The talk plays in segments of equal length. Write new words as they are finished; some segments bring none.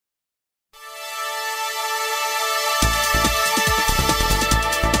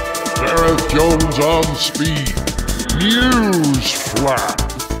Gareth Jones on Speed. News Flap.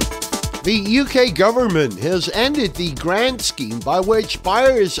 The UK government has ended the grant scheme by which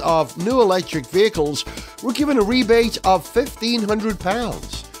buyers of new electric vehicles were given a rebate of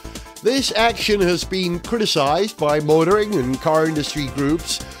 £1,500. This action has been criticised by motoring and car industry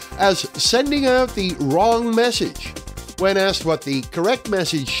groups as sending out the wrong message. When asked what the correct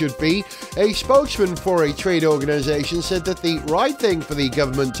message should be, a spokesman for a trade organisation said that the right thing for the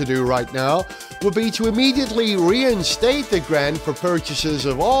government to do right now would be to immediately reinstate the grant for purchases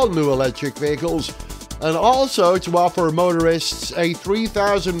of all new electric vehicles, and also to offer motorists a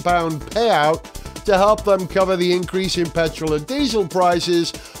 £3,000 payout to help them cover the increase in petrol and diesel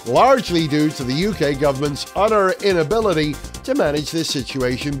prices, largely due to the UK government's utter inability to manage this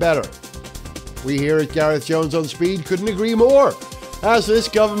situation better. We here at Gareth Jones on Speed couldn't agree more, as this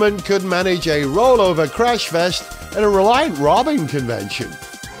government could manage a rollover crash fest at a Reliant robbing convention.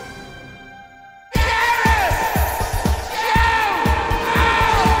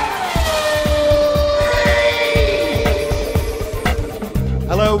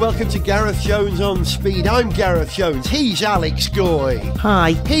 Hello, welcome to Gareth Jones on Speed. I'm Gareth Jones. He's Alex Goy.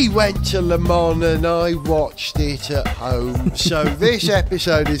 Hi. He went to Le Mans and I watched it at home. So this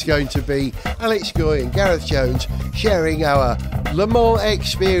episode is going to be Alex Goy and Gareth Jones sharing our Le Mans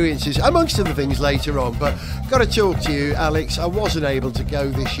experiences, amongst other things later on. But got to talk to you, Alex. I wasn't able to go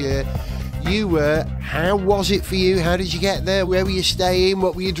this year. You were. How was it for you? How did you get there? Where were you staying?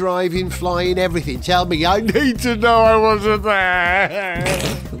 What were you driving, flying, everything? Tell me. I need to know. I wasn't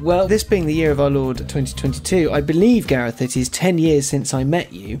there. Well, this being the year of our Lord 2022, I believe, Gareth, it is 10 years since I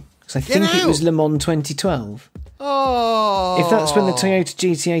met you. Because I think it was Le Mans 2012. Oh. If that's when the Toyota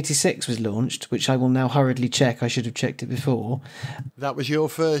GT86 was launched, which I will now hurriedly check, I should have checked it before. That was your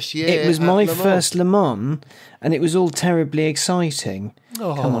first year. It was my first Le Mans, and it was all terribly exciting.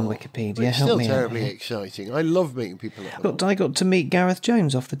 Oh, come on, Wikipedia, help me out. Still terribly exciting. I love meeting people like that. I got to meet Gareth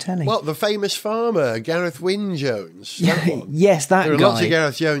Jones off the telly. Well, the famous farmer, Gareth Wynne Jones. Yes, that guy. There are lots of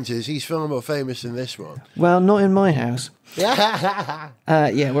Gareth Joneses. He's far more famous than this one. Well, not in my house. Yeah,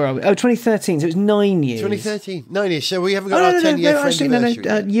 where are we? Oh, 2013, so it was 9 years. 2013, 9 years, so we haven't got our 10-year friend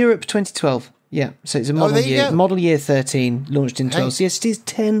anniversary. Europe 2012, yeah, so it's a model year. Model year 13, launched in 12, so yes, it is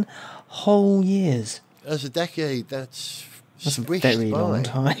 10 whole years. As a decade, that's a very long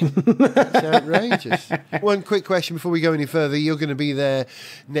time. It's outrageous. One quick question before we go any further. You're going to be there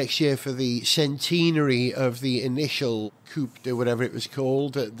next year for the centenary of the initial Coupe de whatever it was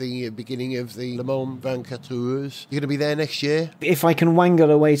called at the beginning of the Le Mans 24 Heures. You're going to be there next year? If I can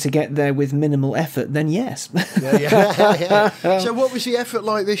wangle a way to get there with minimal effort, then yes. Yeah. So what was the effort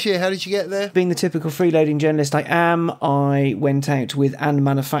like this year? How did you get there? Being the typical freeloading journalist I am, I went out with an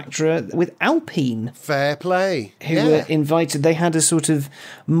manufacturer, with Alpine. Fair play. Who were invited. They had a sort of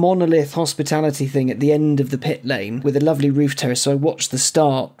monolith hospitality thing at the end of the pit lane with a lovely roof terrace. So I watched the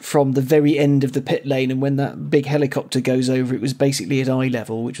start from the very end of the pit lane, and when that big helicopter goes over, it was basically at eye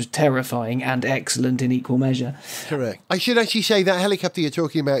level, which was terrifying and excellent in equal measure. Correct. I should actually say that helicopter you're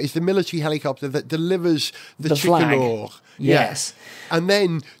talking about is the military helicopter that delivers the flag. Yes. And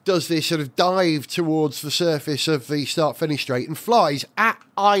then does this sort of dive towards the surface of the start-finish straight and flies at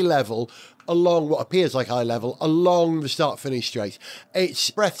eye level along what appears like eye level, along the start-finish straight.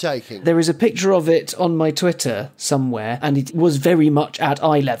 It's breathtaking. There is a picture of it on my Twitter somewhere, and it was very much at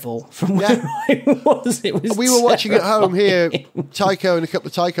eye level from where I was. It was we were watching at home here, Tycho and a couple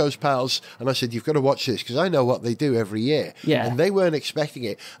of Tycho's pals, and I said, you've got to watch this, because I know what they do every year. Yeah. And they weren't expecting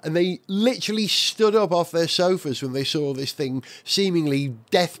it. And they literally stood up off their sofas when they saw this thing seemingly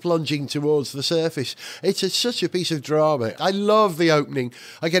death-plunging towards the surface. It's such a piece of drama. I love the opening.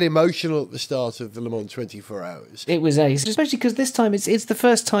 I get emotional at the start of the Le Mans 24 Hours. It was ace, especially because this time it's the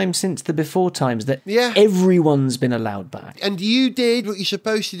first time since the before times that everyone's been allowed back. And you did what you're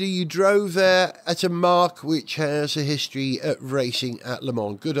supposed to do. You drove there at a marque which has a history of racing at Le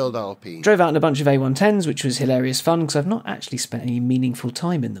Mans. Good old Alpine. Drove out in a bunch of A110s, which was hilarious fun because I've not actually spent any meaningful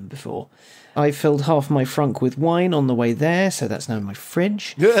time in them before. I filled half my frunk with wine on the way there, so that's now in my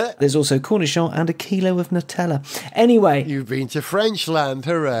fridge. There's also Cornichon and a kilo of Nutella. Anyway. You've been to Frenchland,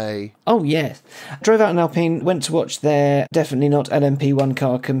 hooray. Oh, yes. Drove out in Alpine, went to watch their definitely not LMP1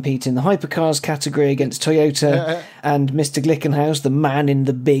 car compete in the hypercars category against Toyota and Mr. Glickenhaus, the man in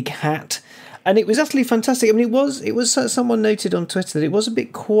the big hat. And it was utterly fantastic. I mean, it was someone noted on Twitter that it was a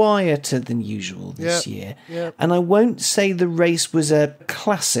bit quieter than usual this year. Yeah. And I won't say the race was a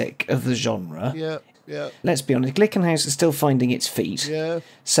classic of the genre. Yeah. Let's be honest, Glickenhaus is still finding its feet. Yeah.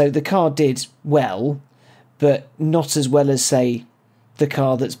 So the car did well, but not as well as, say, the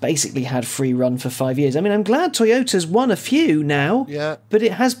car that's basically had free run for 5 years. I mean, I'm glad Toyota's won a few now, but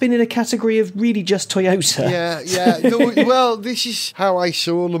it has been in a category of really just Toyota. Well, this is how I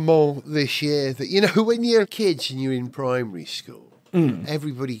saw Le Mans this year, that, you know, when you're kids and you're in primary school,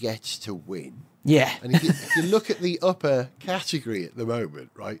 everybody gets to win. Yeah. And if you look at the upper category at the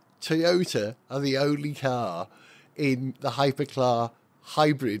moment, right, Toyota are the only car in the hypercar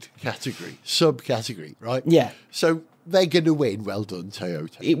hybrid category, subcategory, right? Yeah. So they're going to win. Well done,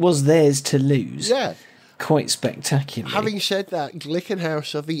 Toyota. It was theirs to lose. Yeah. Quite spectacular. Having said that,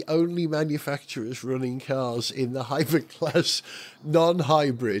 Glickenhaus are the only manufacturers running cars in the hyperclass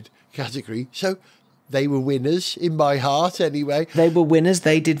non-hybrid category. So they were winners in my heart anyway. They were winners.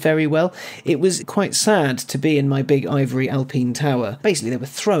 They did very well. It was quite sad to be in my big ivory Alpine tower. Basically, they were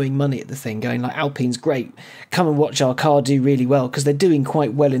throwing money at the thing, going like, Alpine's great. Come and watch our car do really well, because they're doing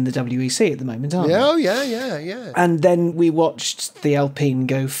quite well in the WEC at the moment, aren't they? Oh, yeah. And then we watched the Alpine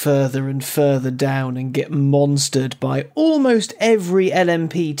go further and further down and get monstered by almost every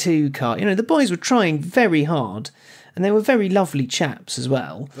LMP2 car. You know, the boys were trying very hard. And they were very lovely chaps as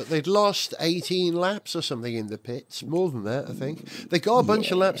well. But they'd lost 18 laps or something in the pits. More than that, I think. They got a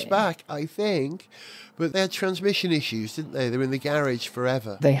bunch of laps back, I think. But they had transmission issues, didn't they? They were in the garage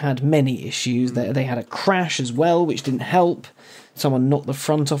forever. They had many issues. They had a crash as well, which didn't help. Someone knocked the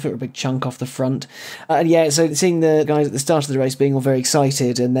front off it, or a big chunk off the front. So seeing the guys at the start of the race being all very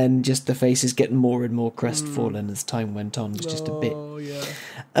excited, and then just the faces getting more and more crestfallen as time went on, was just a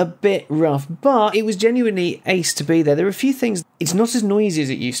bit rough. But it was genuinely ace to be there. There are a few things. It's not as noisy as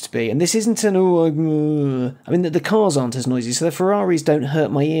it used to be, and this isn't an I mean, the cars aren't as noisy, so the Ferraris don't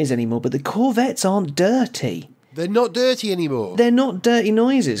hurt my ears anymore, but the Corvettes aren't dirty. They're not dirty anymore. They're not dirty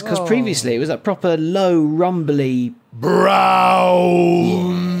noises, because previously it was that proper low, rumbly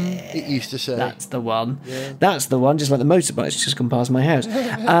brown. Yeah. It used to say. That's the one. Yeah. That's the one, just like the motorbikes just gone past my house.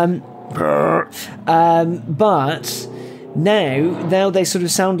 But now they sort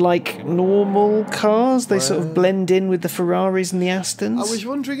of sound like normal cars. They sort of blend in with the Ferraris and the Astons. I was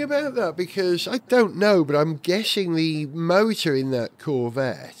wondering about that, because I don't know, but I'm guessing the motor in that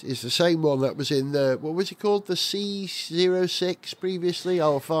Corvette is the same one that was in the, what was it called, the C06 previously,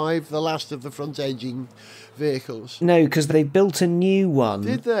 R5, the last of the front engine vehicles. No, because they built a new one.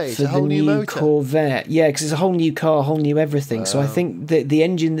 Did they? For a whole the new motor? Corvette. Yeah, because it's a whole new car, whole new everything. So I think that the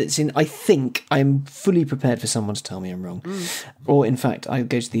engine that's in, I think I'm fully prepared for someone to tell me I'm wrong. Or in fact, I'll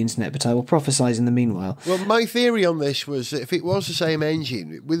go to the internet, but I will prophesise in the meanwhile. Well, my theory on this was that if it was the same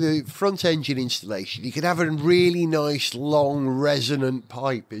engine, with a front engine installation, you could have a really nice, long, resonant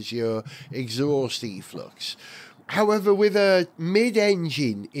pipe as your exhaust efflux. However, with a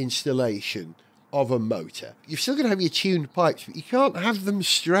mid-engine installation of a motor, you've still got to have your tuned pipes, but you can't have them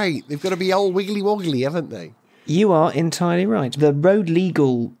straight. They've got to be all wiggly-woggly, haven't they? You are entirely right. The road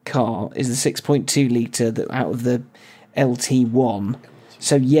legal car is the 6.2 litre out of the LT1.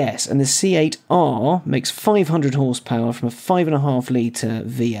 So yes, and the C8R makes 500 horsepower from a 5.5 litre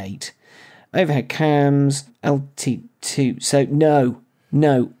V8. Overhead cams, LT2. So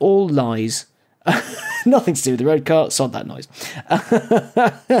no, all lies. Nothing to do with the road car. Sod that noise.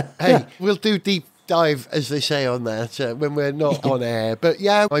 Hey, we'll do deep dive, as they say on that, when we're not on air. But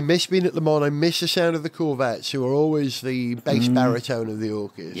yeah, I miss being at Le Mans. I miss the sound of the Corvettes, who are always the bass baritone of the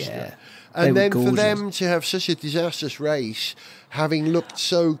orchestra. Yeah. And then for them to have such a disastrous race, having looked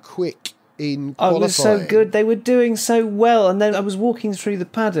so quick in qualifying. Oh, it was so good. They were doing so well. And then I was walking through the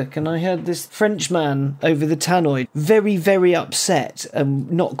paddock and I heard this Frenchman over the tannoy very, very upset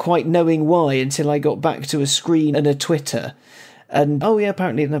and not quite knowing why until I got back to a screen and a Twitter. And, oh yeah,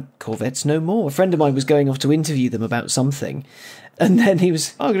 apparently no, Corvettes no more. A friend of mine was going off to interview them about something. And then he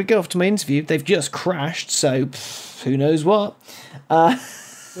was, I'm going to go off to my interview. They've just crashed, so who knows what.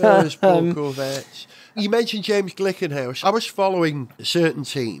 Those poor Corvettes. You mentioned James Glickenhaus. I was following certain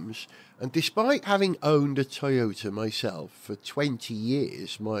teams, and despite having owned a Toyota myself for 20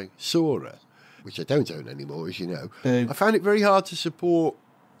 years, my Sora, which I don't own anymore, as you know, I found it very hard to support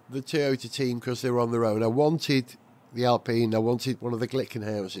the Toyota team because they were on their own. I wanted the Alpine, I wanted one of the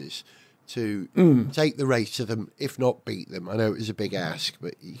Glickenhauses to take the race to them, if not beat them. I know it was a big ask,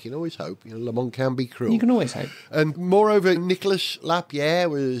 but you can always hope. You know, Le Mans can be cruel. You can always hope. And moreover, Nicolas Lapierre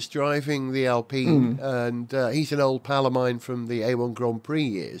was driving the Alpine, and he's an old pal of mine from the A1 Grand Prix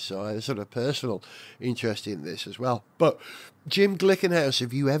years, so I had a sort of personal interest in this as well. But Jim Glickenhaus,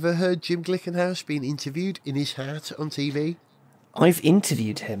 have you ever heard Jim Glickenhaus being interviewed in his hat on TV? I've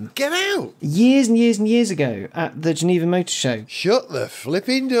interviewed him. Get out! Years and years and years ago at the Geneva Motor Show. Shut the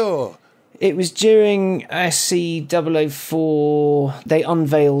flipping door. It was during SC004. They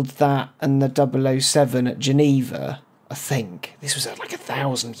unveiled that and the 007 at Geneva. I think. This was like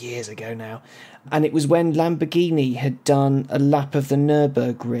 1,000 years ago now. And it was when Lamborghini had done a lap of the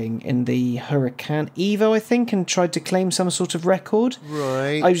Nürburgring in the Huracan Evo, I think, and tried to claim some sort of record.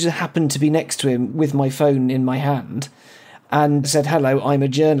 Right. I just happened to be next to him with my phone in my hand and said, "Hello, I'm a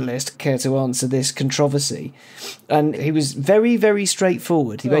journalist, care to answer this controversy?" And he was very, very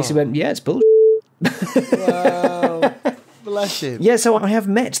straightforward. He basically went, "Yeah, it's bullshit." Wow. Bless him. Yeah, so I have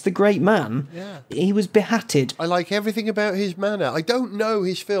met the great man. Yeah. He was beheaded. I like everything about his manner. I don't know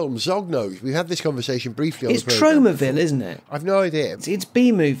his film, Zog knows. We had this conversation briefly on It's the programme. Tromaville, isn't it? I've no idea. It's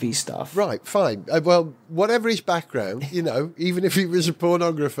B-movie stuff. Right, fine. Well, whatever his background, even if he was a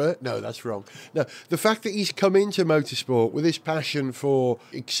pornographer, no, that's wrong. No, the fact that he's come into motorsport with his passion for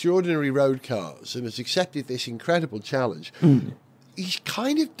extraordinary road cars and has accepted this incredible challenge, he's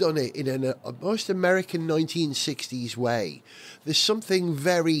kind of done it in a most American 1960s way. There's something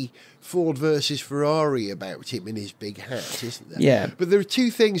very Ford versus Ferrari about him in his big hat, isn't there? Yeah. But there are two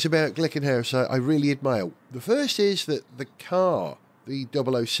things about Glickenhaus I really admire. The first is that the car, the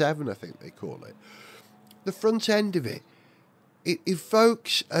 007, I think they call it, the front end of it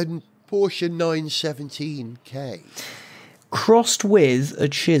evokes a Porsche 917K. Crossed with a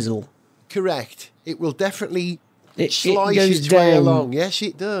chisel. Correct. It will definitely It slice goes its way down. along. Yes,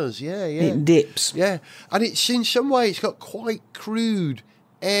 it does. Yeah. It dips. Yeah, and it's in some way it's got quite crude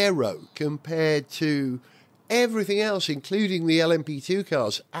aero compared to everything else, including the LMP2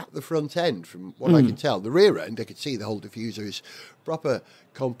 cars at the front end, from what I can tell. The rear end, I could see the whole diffuser is proper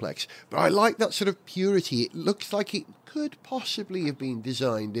complex. But I like that sort of purity. It looks like it could possibly have been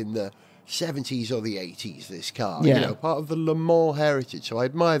designed in the 70s or the 80s, this car. Yeah. Part of the Le Mans heritage. So I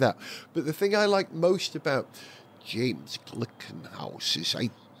admire that. But the thing I like most about James Glickenhaus is I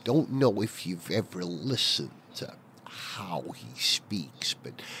don't know if you've ever listened to how he speaks,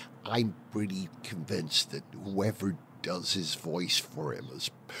 but I'm pretty convinced that whoever does his voice for him is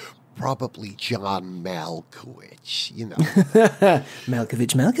probably John Malkovich,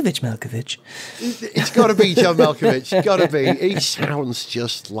 Malkovich. It's got to be John Malkovich. Got to be. He sounds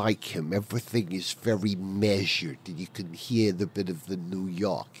just like him. Everything is very measured, and you can hear the bit of the New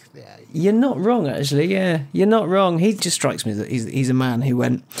York there. You're not wrong, actually, yeah. You're not wrong. He just strikes me that he's a man who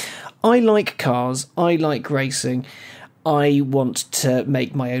went, I like cars, I like racing, I want to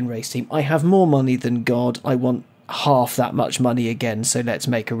make my own race team. I have more money than God, I want half that much money again, so let's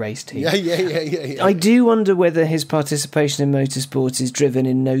make a race team. Yeah. I do wonder whether his participation in motorsport is driven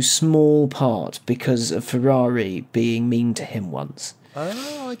in no small part because of Ferrari being mean to him once.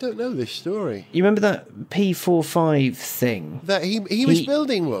 Oh, I don't know this story. You remember that P45 thing? That he was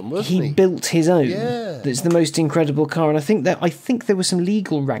building one, wasn't he? He built his own. Yeah. That's the most incredible car, and I think there were some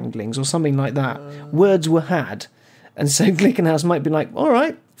legal wranglings or something like that. Words were had, and so Glickenhaus might be like, "All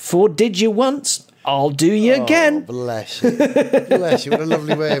right, Ford did you once, I'll do you again." Bless you. Bless you. What a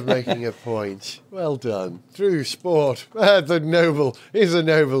lovely way of making a point. Well done. Through sport. The noble is a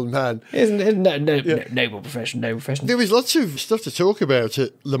noble man. Isn't it? Noble profession, noble profession. There was lots of stuff to talk about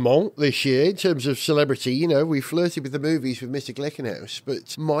at Le Mans this year in terms of celebrity. We flirted with the movies with Mr. Glickenhaus,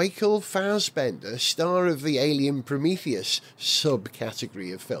 but Michael Fassbender, star of the Alien Prometheus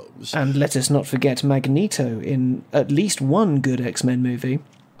subcategory of films. And let us not forget Magneto in at least one good X-Men movie.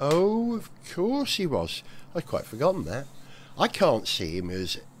 Oh, of course he was. I'd quite forgotten that. I can't see him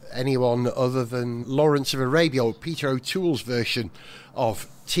as anyone other than Lawrence of Arabia, or Peter O'Toole's version of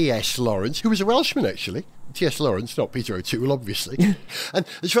T.S. Lawrence, who was a Welshman, actually. T.S. Lawrence, not Peter O'Toole, obviously. And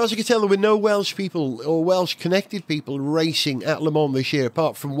as far as I can tell, there were no Welsh people or Welsh-connected people racing at Le Mans this year,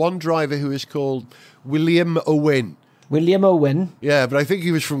 apart from one driver who is called William Owen. William Owen. Yeah, but I think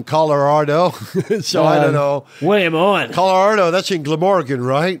he was from Colorado, so I don't know. William Owen. Colorado, that's in Glamorgan,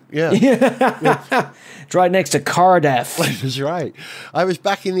 right? Yeah. It's right next to Cardiff. That's right. I was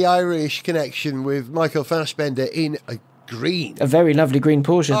back in the Irish connection with Michael Fassbender in a green. A very lovely green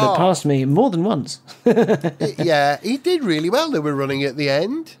Porsche that passed me more than once. Yeah, he did really well. They were running at the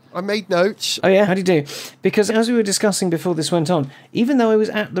end. I made notes. Oh yeah, how do you do? Because as we were discussing before this went on, even though I was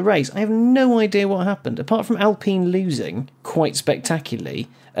at the race, I have no idea what happened, apart from Alpine losing quite spectacularly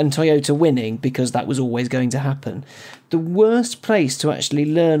and Toyota winning, because that was always going to happen. The worst place to actually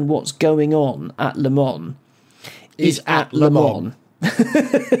learn what's going on at Le Mans is at Le Mans.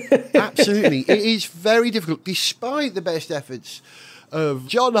 Absolutely. It is very difficult, despite the best efforts of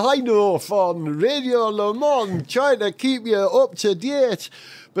John Hindorf on Radio Le Mans, trying to keep you up to date.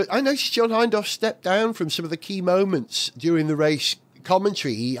 But I noticed John Hindorf stepped down from some of the key moments during the race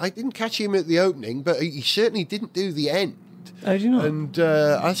commentary. I didn't catch him at the opening, but he certainly didn't do the end. Oh, do you not? And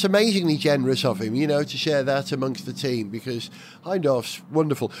that's amazingly generous of him, to share that amongst the team, because Hindhaught's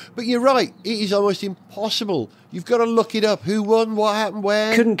wonderful. But you're right, it is almost impossible. You've got to look it up. Who won, what happened,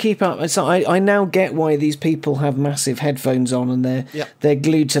 where. Couldn't keep up. So I now get why these people have massive headphones on and they're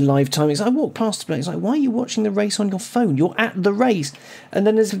glued to live timing. I walked past the place, why are you watching the race on your phone? You're at the race. And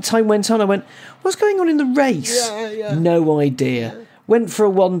then as time went on, I went, what's going on in the race? Yeah. No idea. Went for a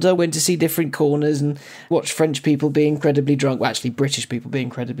wander, went to see different corners and watched French people be incredibly drunk. Well, actually, British people be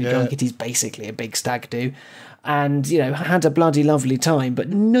incredibly drunk. It is basically a big stag do. And, had a bloody lovely time, but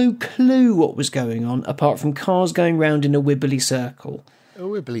no clue what was going on, apart from cars going round in a wibbly circle. A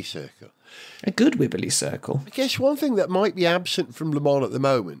wibbly circle. A good wibbly circle. I guess one thing that might be absent from Le Mans at the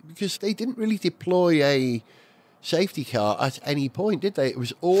moment, because they didn't really deploy a safety car at any point, did they? It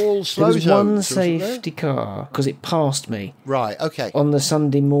was all slow zones. There was one safety car, because it passed me. Right, okay. On the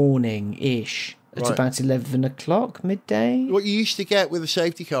Sunday morning-ish. At Right. about 11 o'clock, midday. What you used to get with the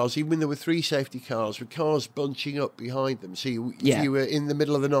safety cars, even when there were 3 safety cars, with cars bunching up behind them. So if you were in the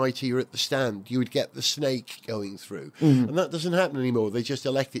middle of the night or you were at the stand, you would get the snake going through. And that doesn't happen anymore. They just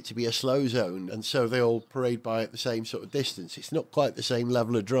elect it to be a slow zone, and so they all parade by at the same sort of distance. It's not quite the same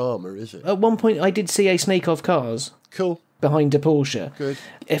level of drama, is it? At one point, I did see a snake of cars. Cool. Behind a Porsche. Good.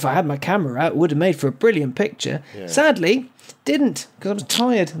 If I had my camera out, it would have made for a brilliant picture. Yeah. Sadly, didn't, because I was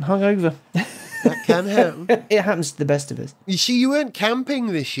tired and hungover. That can happen. It happens to the best of us. You see, you weren't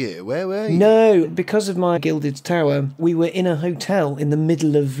camping this year. Where were you? No, because of my gilded tower, we were in a hotel in the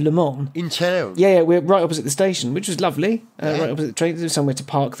middle of Le Mans. In town? Yeah, we're right opposite the station, which was lovely. Right opposite the train. There was somewhere to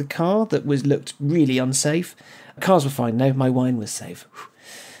park the car that looked really unsafe. Cars were fine, no, my wine was safe.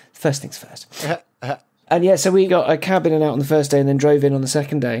 First things first. And yeah, so we got a cab in and out on the first day and then drove in on the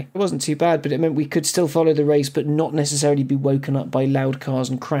second day. It wasn't too bad, but it meant we could still follow the race but not necessarily be woken up by loud cars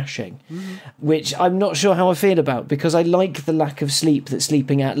and crashing, which I'm not sure how I feel about, because I like the lack of sleep that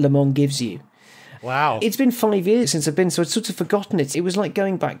sleeping at Le Mans gives you. Wow. It's been 5 years since I've been, so I'd sort of forgotten it. It was like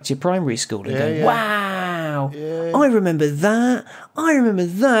going back to your primary school and going, wow, I remember that.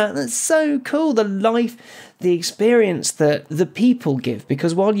 That's so cool. The life, the experience that the people give,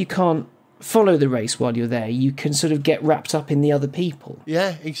 because while you can't follow the race while you're there, you can sort of get wrapped up in the other people.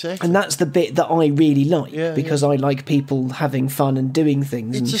 Yeah, exactly. And that's the bit that I really like, because I like people having fun and doing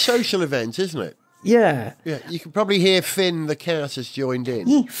things. It's a social event, isn't it? Yeah. Yeah, you can probably hear Finn the cat has joined in.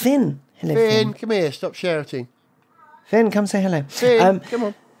 Yeah, Finn. Hello, Finn, come here, stop shouting. Finn, come say hello. Finn, come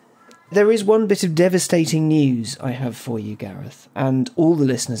on. There is one bit of devastating news I have for you, Gareth, and all the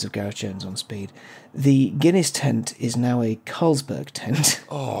listeners of Gareth Jones on Speed. The Guinness tent is now a Carlsberg tent.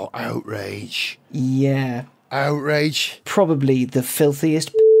 Oh, outrage. Yeah. Outrage. Probably the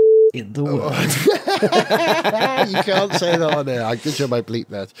filthiest in the world. You can't say that on air. I can show my bleep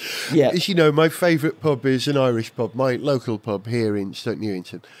that. Yeah. As you know, my favourite pub is an Irish pub, my local pub here in Stoke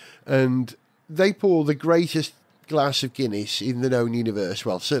Newington. And they pour the greatest glass of Guinness in the known universe,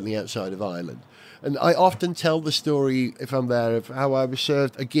 well, certainly outside of Ireland. And I often tell the story, if I'm there, of how I was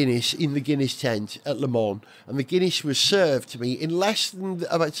served a Guinness in the Guinness tent at Le Mans. And the Guinness was served to me in less than,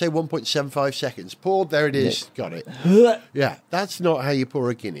 I'd say, 1.75 seconds. Poured, there it is, got it. Yeah, that's not how you pour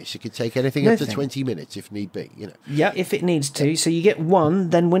a Guinness. It could take anything up to 20 minutes if need be, Yeah, if it needs to. So you get one,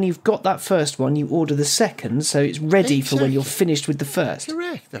 then when you've got that first one, you order the second, so it's ready for when you're finished with the first.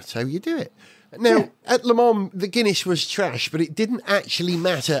 Correct, that's how you do it. Now, at Le Mans, the Guinness was trash, but it didn't actually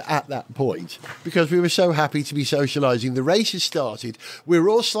matter at that point because we were so happy to be socialising. The race has started. We were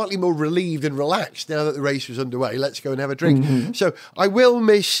all slightly more relieved and relaxed now that the race was underway. Let's go and have a drink. So I will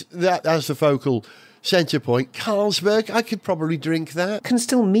miss that as the focal centre point. Carlsberg, I could probably drink that. Can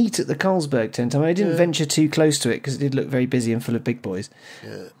still meet at the Carlsberg tent. I mean, I didn't venture too close to it because it did look very busy and full of big boys.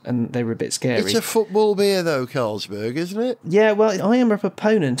 Yeah. And they were a bit scary. It's a football beer, though, Carlsberg, isn't it? Yeah, well, I am a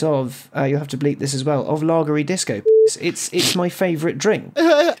proponent of, you'll have to bleep this as well, of lagery disco. It's my favourite drink.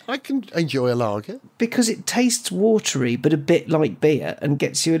 I can enjoy a lager. Because it tastes watery, but a bit like beer, and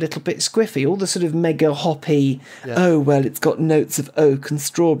gets you a little bit squiffy. All the sort of mega hoppy, it's got notes of oak and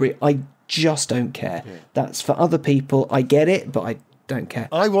strawberry. I just don't care. Yeah. That's for other people. I get it, but I don't care.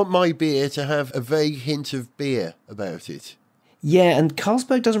 I want my beer to have a vague hint of beer about it. Yeah, and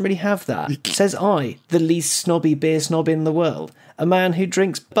Carlsberg doesn't really have that. Says I, the least snobby beer snob in the world. A man who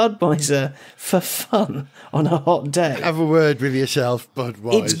drinks Budweiser for fun on a hot day. Have a word with yourself,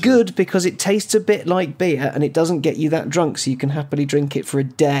 Budweiser. It's good because it tastes a bit like beer and it doesn't get you that drunk, so you can happily drink it for a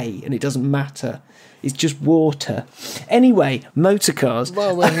day and it doesn't matter. It's just water. Anyway, motor cars.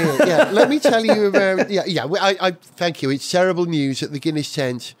 Well, we're here. Yeah, let me tell you about... I thank you. It's terrible news that the Guinness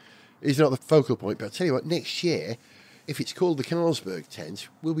tent is not the focal point, but I'll tell you what, next year, if it's called the Carlsberg tent,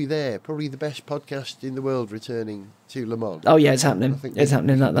 we'll be there. Probably the best podcast in the world returning to Le Mans. Oh, yeah, it's happening. It's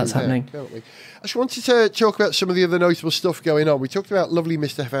happening. That's happening. Can't we? I just wanted to talk about some of the other notable stuff going on. We talked about lovely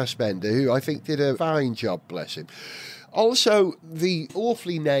Mr. Fassbender, who I think did a fine job, bless him. Also, the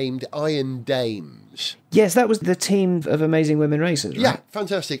awfully named Iron Dames. Yes, that was the team of amazing women racers, right? Yeah,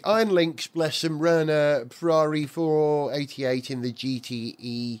 fantastic. Iron Lynx, bless them, ran a Ferrari 488 in the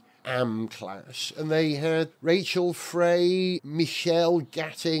GTE AM class, and they had Rachel Frey, Michelle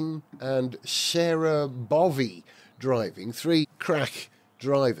Gatting and Sarah Bovey driving, 3 crack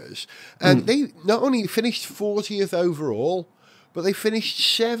drivers, and they not only finished 40th overall, but they finished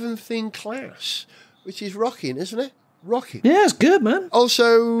 7th in class, which is rocking, isn't it? Rocking. Yeah, it's good, man.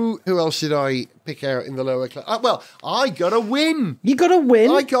 Also, who else did I pick out in the lower class? Well, I got a win. You got a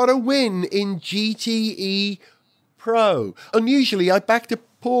win? I got a win in GTE Pro. Unusually, I backed a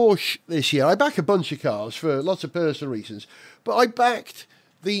Porsche this year. I back a bunch of cars for lots of personal reasons, but I backed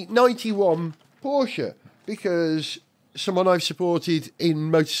the 91 Porsche because someone I've supported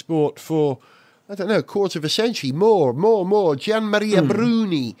in motorsport for, I don't know, a quarter of a century, more. Gian Maria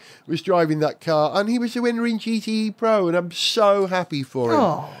Bruni was driving that car, and he was the winner in GTE Pro, and I'm so happy for him.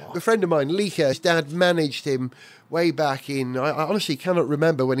 Oh. A friend of mine, Lika, his dad managed him way back in, I honestly cannot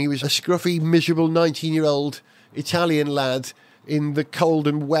remember, when he was a scruffy, miserable 19-year-old Italian lad in the cold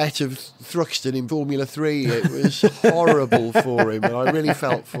and wet of Thruxton in Formula 3. It was horrible for him, and I really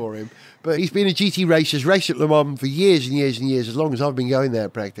felt for him. But he's been a GT racer, raced at Le Mans for years and years and years, as long as I've been going there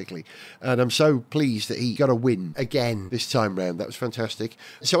practically. And I'm so pleased that he got a win again this time round. That was fantastic.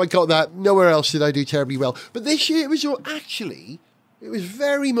 So I got that. Nowhere else did I do terribly well. But this year it was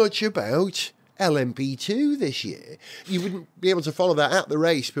very much about LMP2 this year. You wouldn't be able to follow that at the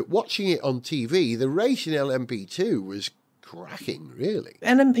race, but watching it on TV, the race in LMP2 was cracking, really.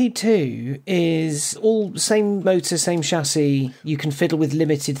 LMP2 is all same motor, same chassis. You can fiddle with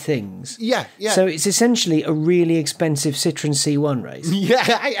limited things. Yeah. So it's essentially a really expensive Citroen C1 race. Yeah,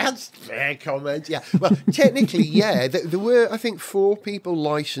 that's fair comment. Yeah. Well, technically, yeah. There were, I think, 4 people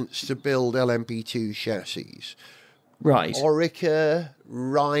licensed to build LMP2 chassis. Right. Orica,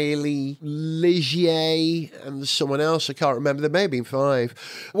 Riley, Ligier, and someone else. I can't remember. There may have been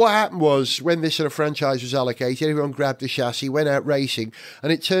 5. What happened was, when this sort of franchise was allocated, everyone grabbed a chassis, went out racing,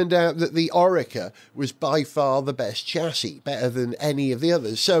 and it turned out that the Orica was by far the best chassis, better than any of the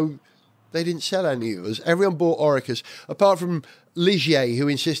others. So they didn't sell any of us. Everyone bought Oricas, apart from Ligier, who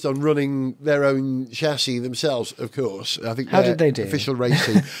insist on running their own chassis themselves, of course. I think how did they do? Official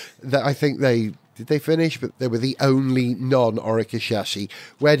racing. That I think did they finish? But they were the only non-Orica chassis.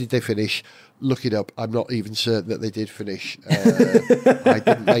 Where did they finish? Look it up. I'm not even certain that they did finish. I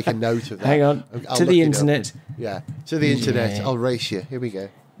didn't make a note of that. Hang on. I'll to the internet. Yeah, to the internet. I'll race you. Here we go.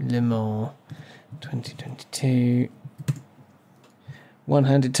 Le Mans 2022.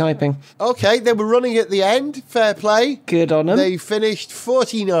 One-handed typing. Okay, they were running at the end. Fair play. Good on them. They finished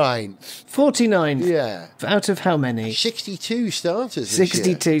 49th. 49th? Yeah. Out of how many? 62 starters.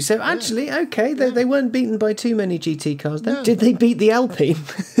 62. So actually, okay, they weren't beaten by too many GT cars then. No. Did they beat the Alpine?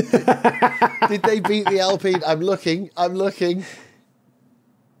 Did they beat the Alpine? I'm looking.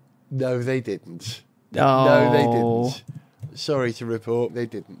 No, they didn't. Oh. No, they didn't. Sorry to report, they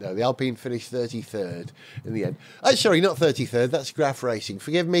didn't. No, the Alpine finished 33rd in the end. Sorry, not 33rd, that's Graph Racing.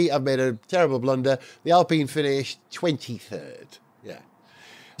 Forgive me, I've made a terrible blunder. The Alpine finished 23rd. Yeah.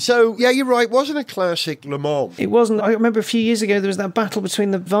 So, yeah, you're right, it wasn't a classic Le Mans. It wasn't. I remember a few years ago there was that battle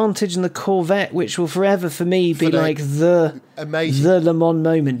between the Vantage and the Corvette, which will forever for me be like the Le Mans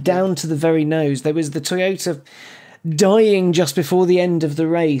moment, down to the very nose. There was the Toyota dying just before the end of the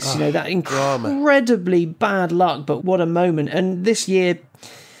race, that incredibly bad luck, but what a moment. And this year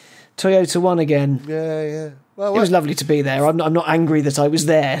Toyota won again. Yeah. Well, it was lovely to be there. I'm not angry that I was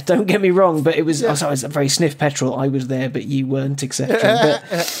there, don't get me wrong, but it was I was very sniff petrol. I was there but you weren't, etc.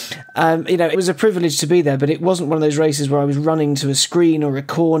 But it was a privilege to be there, but it wasn't one of those races where I was running to a screen or a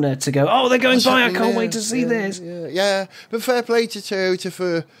corner to go, they're going by, I can't wait to see this. Yeah, but fair play to Toyota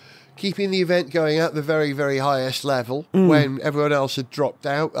for keeping the event going at the very, very highest level when everyone else had dropped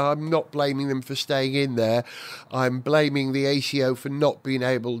out. I'm not blaming them for staying in there. I'm blaming the ACO for not being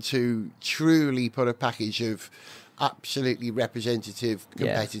able to truly put a package of absolutely representative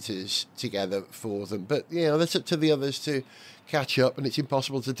competitors together for them. But, that's up to the others to catch up, and it's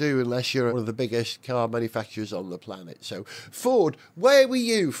impossible to do unless you're one of the biggest car manufacturers on the planet. So, Ford, where were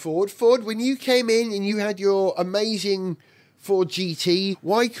you, Ford? Ford, when you came in and you had your amazing Ford GT,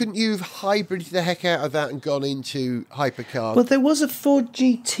 why couldn't you have hybrided the heck out of that and gone into hypercar? Well, there was a Ford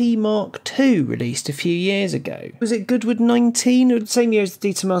GT Mark II released a few years ago. Was it Goodwood 19 or the same year as the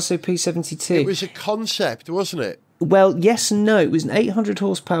Di Tommaso P72? It was a concept, wasn't it? Well, yes and no. It was an 800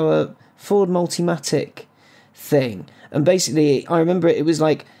 horsepower Ford Multimatic thing. And basically, I remember it was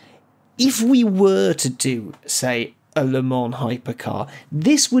like, if we were to do, say, a Le Mans hypercar,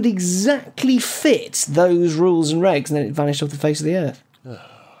 this would exactly fit those rules and regs, and then it vanished off the face of the earth.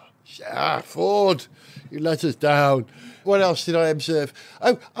 Ford, you let us down. What else did I observe?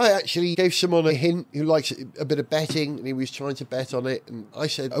 Oh, I actually gave someone a hint who likes a bit of betting, and he was trying to bet on it, and I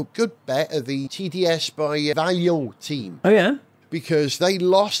said, good bet of the TDS by Valiant team. Oh, yeah? Because they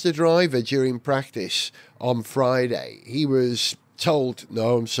lost a driver during practice on Friday. He was told,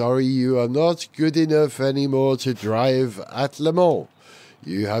 no, I'm sorry, you are not good enough anymore to drive at Le Mans.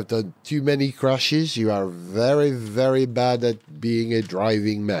 You have done too many crashes. You are very, very bad at being a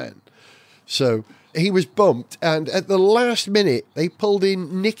driving man. So he was bumped, and at the last minute, they pulled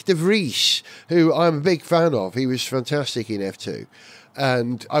in Nick de Vries, who I'm a big fan of. He was fantastic in F2.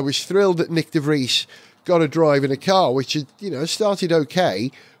 And I was thrilled that Nick de Vries got a drive in a car which had, started okay,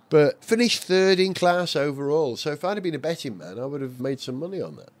 but finished third in class overall. So if I'd have been a betting man, I would have made some money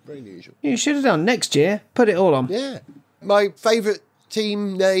on that. Very unusual. You should have done next year. Put it all on. Yeah. My favourite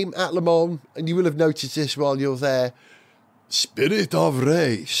team name at Le Mans, and you will have noticed this while you're there, Spirit of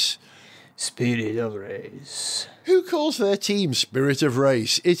Race. Spirit of Race. Who calls their team Spirit of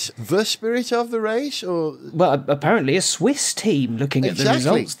Race? It's the Spirit of the Race, or... Well, apparently a Swiss team, looking at the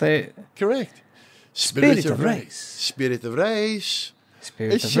results. Correct. Spirit of Race. Spirit of Race.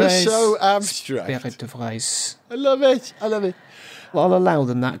 Spirit it's of just Race. so abstract. Spirit of Race. I love it. Well, I'll allow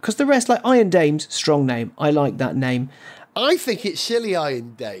them that, because the rest, like Iron Dames, strong name. I like that name. I think it's silly,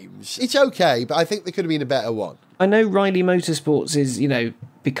 Iron Dames. It's okay, but I think there could have been a better one. I know Riley Motorsports is,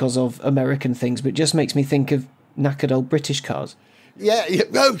 because of American things, but it just makes me think of knackered old British cars. Yeah,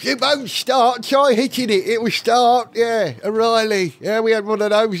 it won't start. Try hitting it. It will start, yeah. O'Reilly. Yeah, we had one of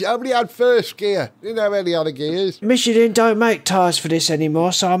those. I only had first gear. Didn't have any other gears. Michelin don't make tyres for this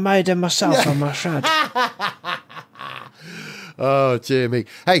anymore, so I made them myself on my shed. Oh, dear me.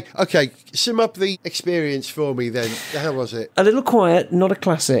 Hey, okay, sum up the experience for me then. How was it? A little quiet, not a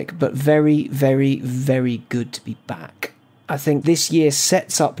classic, but very, very, very good to be back. I think this year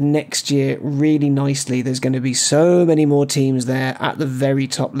sets up next year really nicely. There's going to be so many more teams there at the very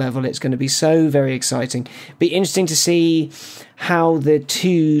top level. It's going to be so very exciting. Be interesting to see how the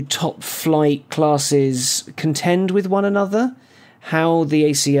two top flight classes contend with one another, how the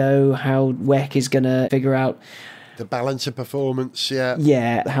ACO, how WEC is going to figure out the balance of performance, yeah.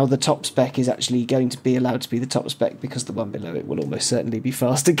 Yeah, how the top spec is actually going to be allowed to be the top spec, because the one below it will almost certainly be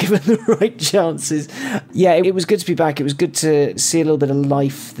faster given the right chances. Yeah, it was good to be back. It was good to see a little bit of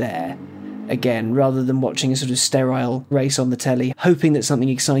life there again, rather than watching a sort of sterile race on the telly, hoping that something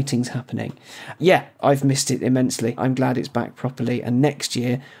exciting's happening. Yeah, I've missed it immensely. I'm glad it's back properly, and next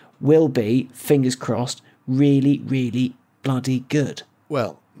year will be, fingers crossed, really, really bloody good.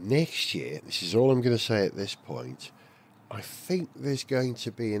 Well, next year, this is all I'm going to say at this point, I think there's going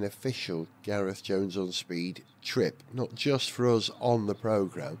to be an official Gareth Jones on Speed trip, not just for us on the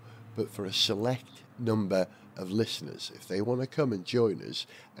programme, but for a select number of listeners. If they want to come and join us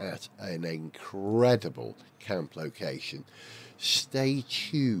at an incredible camp location, stay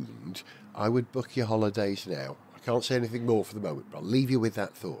tuned. I would book your holidays now. I can't say anything more for the moment, but I'll leave you with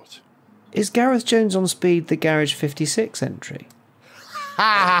that thought. Is Gareth Jones on Speed the Garage 56 entry?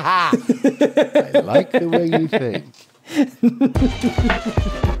 I like the way you think.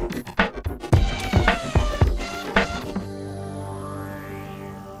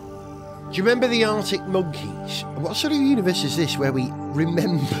 Do you remember the Arctic Monkeys? What sort of universe is this where we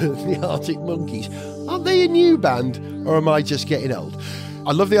remember the Arctic Monkeys? Aren't they a new band, or am I just getting old?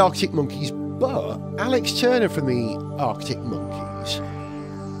 I love the Arctic Monkeys, but Alex Turner from the Arctic Monkeys,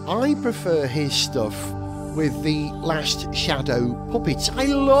 I prefer his stuff with the Last Shadow Puppets. I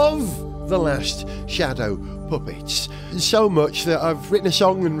love the Last Shadow Puppets so much that I've written a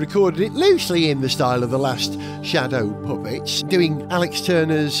song and recorded it loosely in the style of the Last Shadow Puppets, doing Alex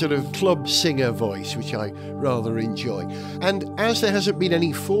Turner's sort of club singer voice, which I rather enjoy. And as there hasn't been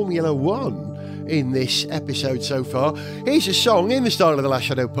any Formula One in this episode so far, here's a song in the style of the Last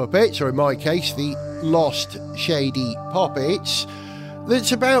Shadow Puppets, or in my case, the Lost Shady Poppets,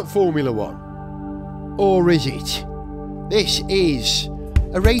 that's about Formula One. Or is it? This is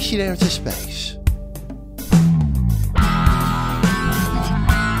A Race in Outer Space.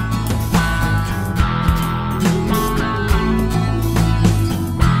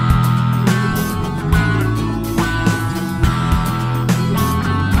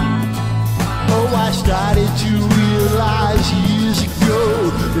 Oh, I started to realize years ago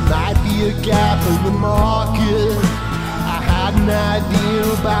there might be a gap in the market. I had an idea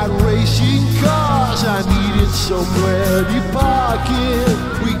about racing cars. I needed somewhere to park it.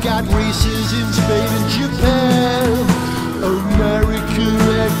 We got races in Spain and Japan, America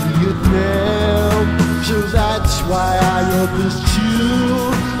and Vietnam. So that's why I wrote this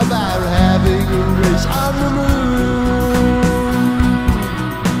tune about having a race on the moon.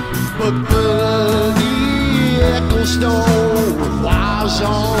 But Bernie Ecclestone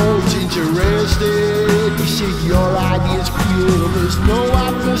wasn't interested. He said your idea's clear, there's no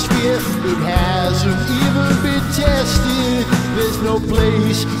atmosphere, it hasn't even been tested. There's no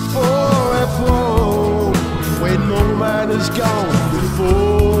place for F1 when no man has gone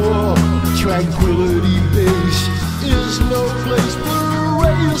before. Tranquility Base is no place for a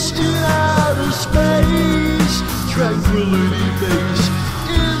race in outer space. Tranquility Base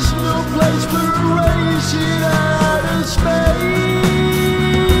is no place for a race in outer space.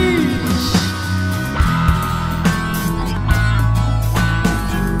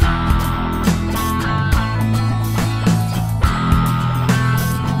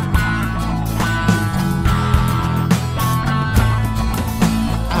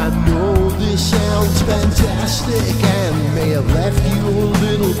 Sounds fantastic and may have left you a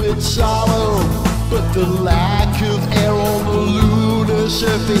little bit sour, but the lack of air on the lunar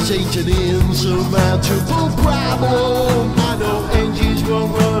surface ain't an insurmountable problem. I know engines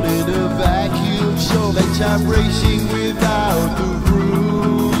won't run in a vacuum, so let's have racing without the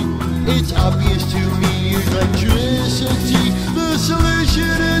room. It's obvious to me electricity, the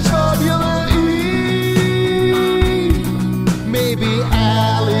solution is Formula E. Maybe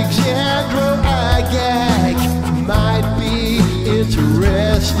Alexandra Agag might be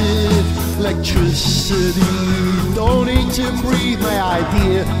interested. Electricity, don't need to breathe, my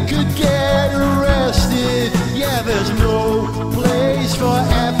idea could get arrested. Yeah, there's no place for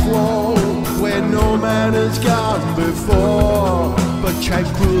F1 where no man has gone before. But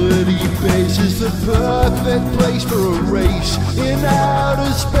Tranquility Base is the perfect place for a race in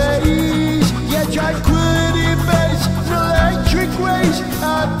outer space. Yeah, Tranquility Base, an electric race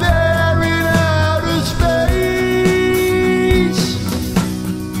out there in outer space.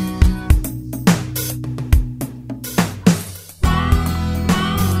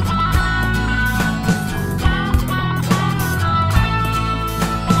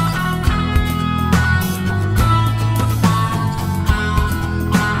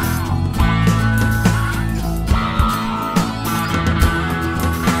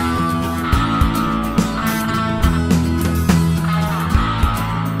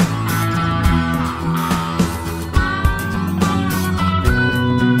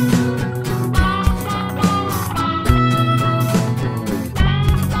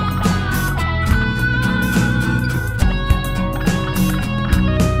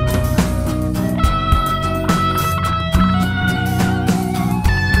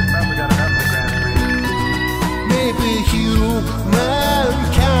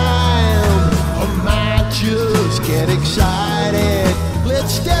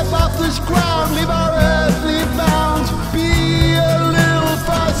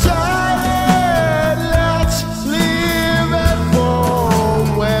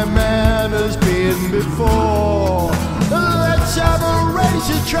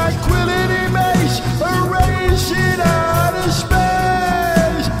 Tranquility Base, a race in outer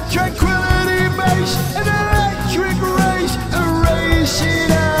space. Tranquility Base, an electric race, a race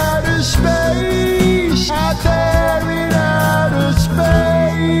in outer space. Out there in outer space.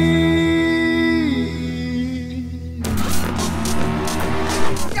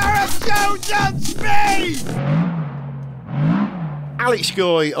 Gareth Jones on speed! Alex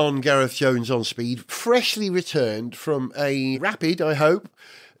Goy on Gareth Jones on Speed, freshly returned from a rapid, I hope,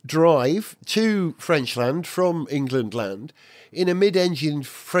 drive to Frenchland from Englandland in a mid-engine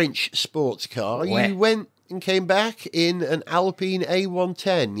French sports car. Where? You went and came back in an Alpine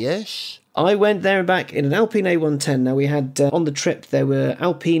A110, yes? I went there and back in an Alpine A110. Now, we had, on the trip, there were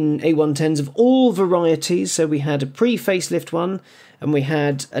Alpine A110s of all varieties. So we had a pre-facelift one, and we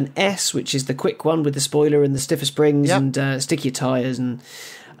had an S, which is the quick one with the spoiler and the stiffer springs and stickier tyres and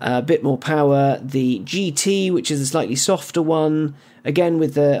a bit more power. The GT, which is a slightly softer one, again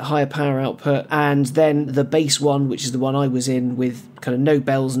with the higher power output. And then the base one, which is the one I was in, with kind of no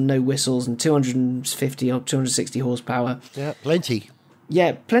bells and no whistles and 250 or 260 horsepower. Yeah, plenty.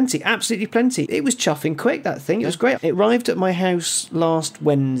 Yeah, plenty, absolutely plenty. It was chuffing quick, that thing. It was great. It arrived at my house last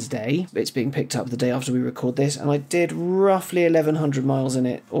Wednesday. It's being picked up the day after we record this, and I did roughly 1,100 miles in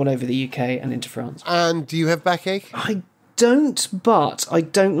it all over the UK and into France. And do you have backache? I don't, but I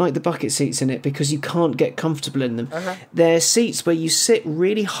don't like the bucket seats in it because you can't get comfortable in them. They're seats where you sit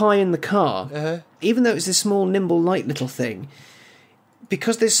really high in the car. Even though it's this small, nimble, light little thing,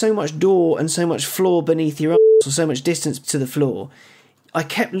 because there's so much door and so much floor beneath your arms, or so much distance to the floor, I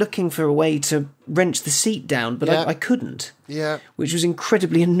kept looking for a way to wrench the seat down, but I couldn't. Yeah. Which was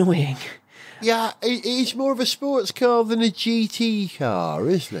incredibly annoying. Yeah, it's more of a sports car than a GT car,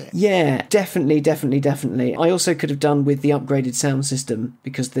 isn't it? Yeah, definitely. I also could have done with the upgraded sound system,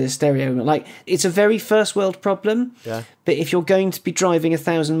 because the stereo, like, it's a very first world problem. Yeah. But if you're going to be driving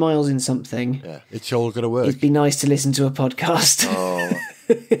 1,000 miles in something, yeah, it's all going to work. It'd be nice to listen to a podcast. Oh,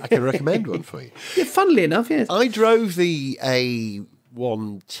 I can recommend one for you. Yeah, funnily enough, yes. I drove the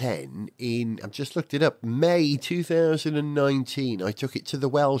A110 in, I've just looked it up, May 2019. I took it to the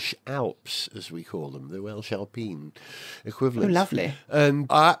Welsh Alps, as we call them, the Welsh Alpine equivalent. Oh, lovely. And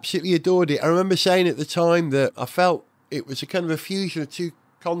I absolutely adored it. I remember saying at the time that I felt it was a kind of a fusion of two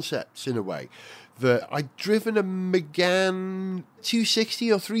concepts in a way. That I'd driven a Megane 260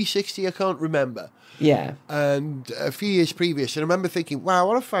 or 360, I can't remember. Yeah. And a few years previous, and I remember thinking, wow,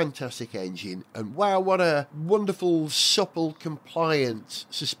 what a fantastic engine, and wow, what a wonderful, supple, compliant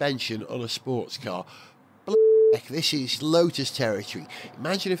suspension on a sports car. This is Lotus territory.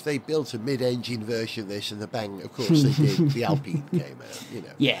 Imagine if they built a mid-engine version of this, and the bang, of course they did, the Alpine came out, you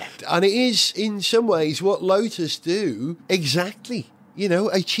know. Yeah. And it is, in some ways, what Lotus do exactly. You know,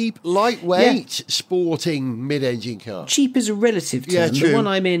 a cheap, lightweight, sporting mid-engine car. Cheap is a relative term. Yeah, true. The one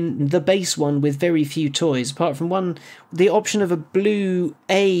I'm in, the base one with very few toys, apart from one, the option of a blue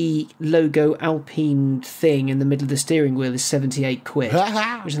A logo Alpine thing in the middle of the steering wheel is 78 quid, which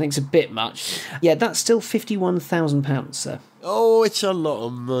I think is a bit much. Yeah, that's still £51,000, sir. Oh, it's a lot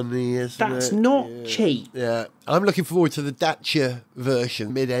of money, isn't it? That's not cheap. Yeah. I'm looking forward to the Dacia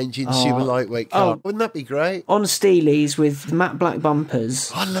version, mid-engine, super lightweight car. Wouldn't that be great? On Steelies with matte black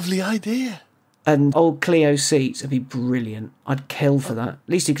bumpers. What a lovely idea. And old Clio seats. It'd be brilliant. I'd kill for that. At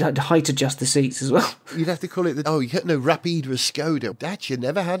least you could height adjust the seats as well. You'd have to call it you get no Rapide with Skoda. Dacia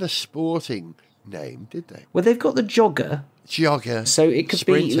never had a sporting name, did they? Well, they've got the Jogger. So it could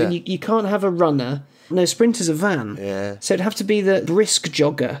Sprinter. be, you can't have a runner. No, Sprinter's a van. Yeah. So it'd have to be the Brisk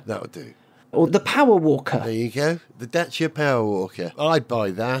Jogger. That would do. Or the Power Walker. There you go. The Dacia Power Walker. I'd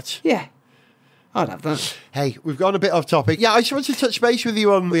buy that. Yeah. I'd have that. Hey, we've gone a bit off topic. Yeah, I just wanted to touch base with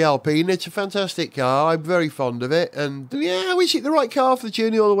you on the Alpine. It's a fantastic car. I'm very fond of it. And yeah, is it the right car for the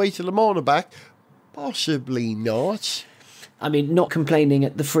journey all the way to Le Mans and back? Possibly not. I mean, not complaining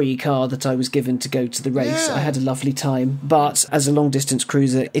at the free car that I was given to go to the race. Yeah. I had a lovely time. But as a long-distance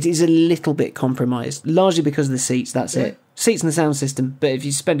cruiser, it is a little bit compromised. Largely because of the seats, that's it. Seats and the sound system. But if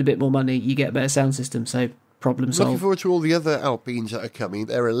you spend a bit more money, you get a better sound system. So, problem solved. Looking forward to all the other Alpines that are coming.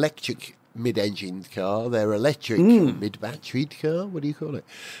 They're electric mid-engine car, their electric mid-batteried car, what do you call it?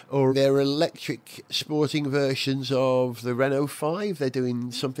 Or their electric sporting versions of the Renault 5. They're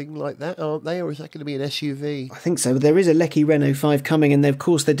doing something like that, aren't they? Or is that going to be an SUV? I think so. There is a Lecky Renault 5 coming, and of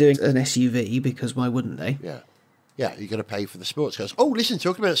course they're doing an SUV, because why wouldn't they? Yeah. Yeah, you're going to pay for the sports cars. Oh, listen,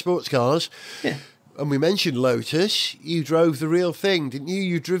 talking about sports cars. Yeah. And we mentioned Lotus. You drove the real thing, didn't you?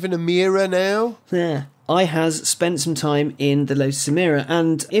 You've driven Emira now? Yeah. I has spent some time in the Lotus Emira,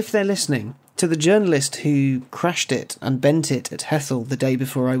 and if they're listening, to the journalist who crashed it and bent it at Hethel the day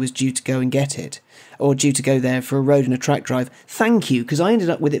before I was due to go and get it, or due to go there for a road and a track drive, thank you, because I ended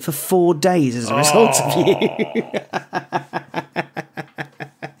up with it for 4 days as a result of you.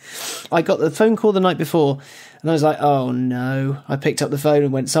 I got the phone call the night before, and I was like, oh no. I picked up the phone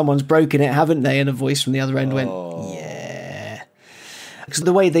and went, someone's broken it, haven't they? And a voice from the other end went, yeah. Because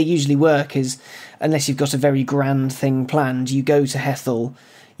the way they usually work is, unless you've got a very grand thing planned, you go to Hethel,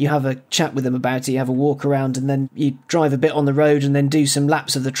 you have a chat with them about it, you have a walk around, and then you drive a bit on the road and then do some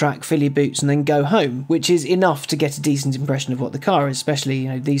laps of the track, fill your boots, and then go home, which is enough to get a decent impression of what the car is,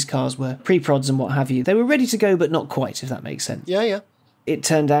 especially, these cars were pre-prods and what have you. They were ready to go, but not quite, if that makes sense. Yeah. It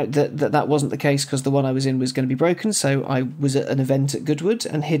turned out that wasn't the case, because the one I was in was going to be broken, so I was at an event at Goodwood,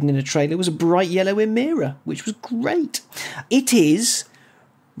 and hidden in a trailer was a bright yellow Emira, which was great. It is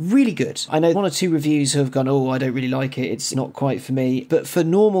really good. I know 1 or 2 reviews who have gone, I don't really like it, it's not quite for me. But for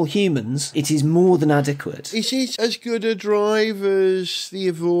normal humans, it is more than adequate. Is it as good a drive as the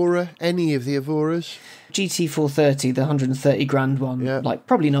Evora, any of the Evoras? GT430, the 130 grand one,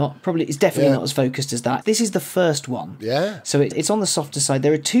 probably not. It's definitely not as focused as that. This is the first one. Yeah. So it's on the softer side.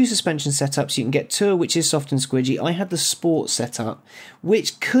 There are 2 suspension setups. You can get Tour, which is soft and squidgy. I had the Sport setup,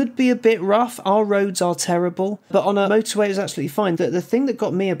 which could be a bit rough. Our roads are terrible, but on a motorway it was absolutely fine. The thing that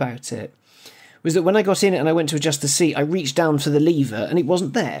got me about it was that when I got in it and I went to adjust the seat, I reached down for the lever and it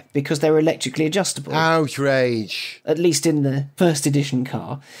wasn't there, because they're electrically adjustable. Outrage. At least in the first edition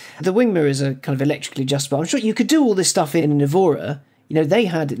car. The wing mirrors are kind of electrically adjustable. I'm sure you could do all this stuff in an Evora. They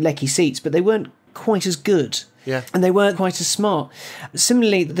had Lecky seats, but they weren't quite as good. Yeah. And they weren't quite as smart.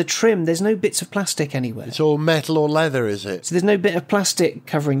 Similarly, the trim, there's no bits of plastic anywhere. It's all metal or leather, is it? So there's no bit of plastic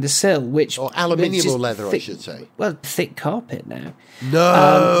covering the sill, which... Or aluminium just or leather, thick, I should say. Well, thick carpet now.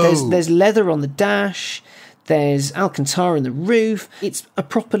 No! There's leather on the dash. There's Alcantara in the roof. It's a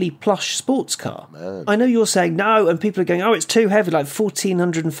properly plush sports car. Man. I know you're saying no, and people are going, oh, it's too heavy, like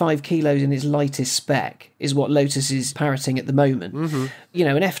 1,405 kilos in its lightest spec is what Lotus is parroting at the moment. Mm-hmm. You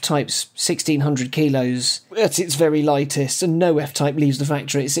know, an F-Type's 1,600 kilos at its very lightest, and no F-Type leaves the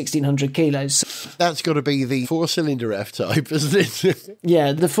factory at 1,600 kilos. That's got to be the four-cylinder F-Type, isn't it?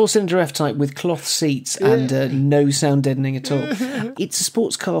 Yeah, the four-cylinder F-Type with cloth seats and no sound deadening at all. It's a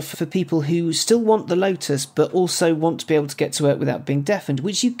sports car for people who still want the Lotus, but also want to be able to get to work without being deafened,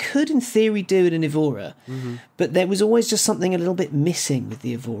 which you could, in theory, do in an Evora. Mm-hmm. But there was always just something a little bit missing with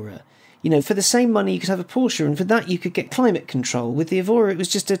the Evora. You know, for the same money, you could have a Porsche, and for that, you could get climate control. With the Evora, it was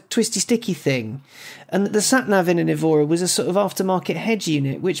just a twisty, sticky thing. And the sat-nav in an Evora was a sort of aftermarket head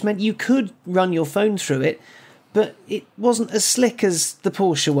unit, which meant you could run your phone through it, but it wasn't as slick as the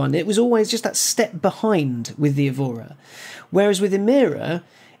Porsche one. It was always just that step behind with the Evora. Whereas with Emira,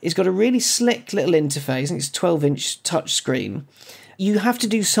 it's got a really slick little interface. I think it's a 12-inch touchscreen. You have to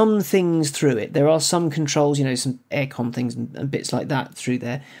do some things through it. There are some controls, you know, some aircon things and bits like that through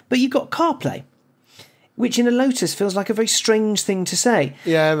there. But you've got CarPlay, which in a Lotus feels like a very strange thing to say.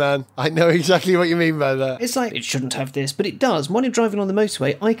 Yeah, man. I know exactly what you mean by that. It's like, it shouldn't have this, but it does. When I'm driving on the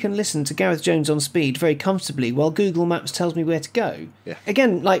motorway, I can listen to Gareth Jones on speed very comfortably while Google Maps tells me where to go. Yeah.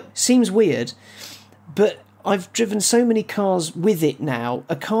 Again, like, seems weird, but I've driven so many cars with it now.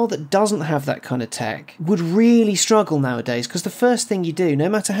 A car that doesn't have that kind of tech would really struggle nowadays, because the first thing you do, no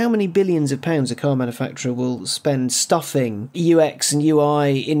matter how many billions of pounds a car manufacturer will spend stuffing UX and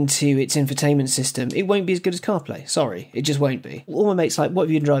UI into its infotainment system, it won't be as good as CarPlay. Sorry, it just won't be. All my mates like, what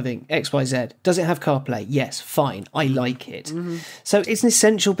have you been driving? XYZ. Does it have CarPlay? Yes, fine. I like it. Mm-hmm. So it's an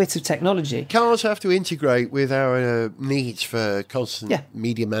essential bit of technology. Cars have to integrate with our needs for constant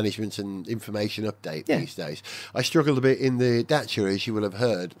media management and information update these days. I struggled a bit in the Dacia, as you will have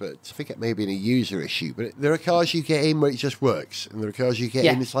heard, but I think it may be a user issue. But there are cars you get in where it just works, and there are cars you get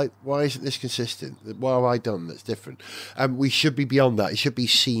in, it's like, why isn't this consistent? What have I done that's different? We should be beyond that. It should be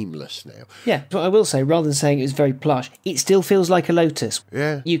seamless now. Yeah, but I will say, rather than saying it's very plush, it still feels like a Lotus.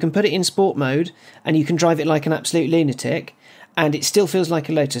 Yeah. You can put it in sport mode, and you can drive it like an absolute lunatic, and it still feels like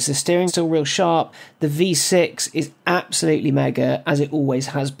a Lotus. The steering's still real sharp. The V6 is absolutely mega, as it always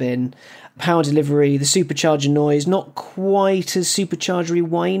has been. Power delivery, the supercharger noise, not quite as superchargery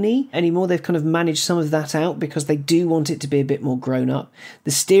whiny anymore. They've kind of managed some of that out because they do want it to be a bit more grown up. The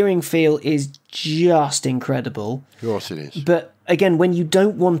steering feel is just incredible. Of course it is. But again, when you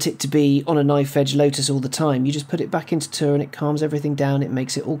don't want it to be on a knife edge Lotus all the time, you just put it back into tour and it calms everything down. It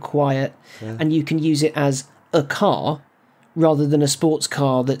makes it all quiet, and you can use it as a car rather than a sports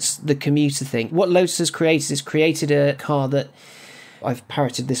car that's the commuter thing. What Lotus has created is created a car that, I've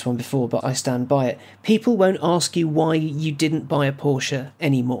parroted this one before, but I stand by it. People won't ask you why you didn't buy a Porsche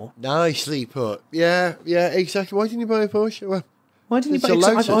anymore. Nicely put. Yeah, exactly. Why didn't you buy a Porsche? Well, why didn't you buy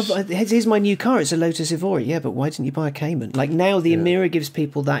a Lotus? Here's my new car. It's a Lotus Evora. Yeah, but why didn't you buy a Cayman? Like, now the Emira gives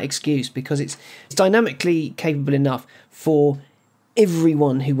people that excuse because it's dynamically capable enough for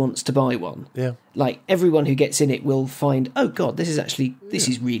everyone who wants to buy one. Yeah. Like, everyone who gets in it will find, oh God, this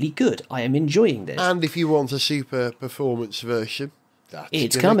is really good. I am enjoying this. And if you want a super performance version,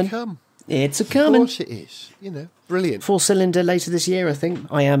 it's coming. It's a coming. Of course it is. You know, brilliant. 4-cylinder later this year, I think.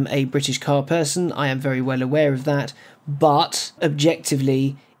 I am a British car person. I am very well aware of that. But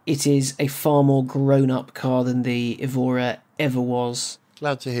objectively, it is a far more grown-up car than the Evora ever was.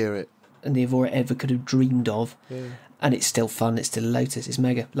 Glad to hear it. And the Evora ever could have dreamed of. Yeah. And it's still fun. It's still a Lotus. It's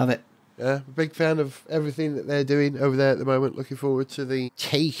mega. Love it. Yeah, big fan of everything that they're doing over there at the moment. Looking forward to the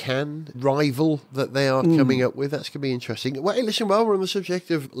Taycan rival that they are coming up with. That's going to be interesting. Well, listen, while we're on the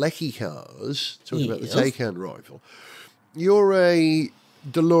subject of Lecky cars, talking about the Taycan rival, you're a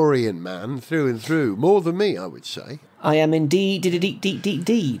DeLorean man through and through, more than me, I would say. I am indeed.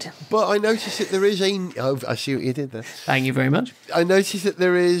 But I noticed that there is I see what you did there. Thank you very much. I noticed that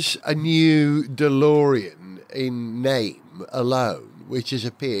there is a new DeLorean in name alone, which has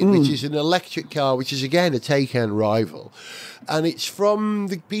appeared, which is an electric car, which is, again, a Taycan rival. And it's from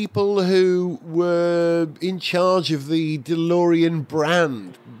the people who were in charge of the DeLorean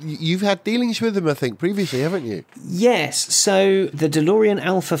brand you've had dealings with them, I think, previously, haven't you? Yes, so the DeLorean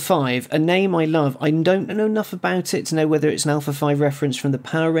Alpha 5, a name I love. I don't know enough about it to know whether it's an Alpha 5 reference from the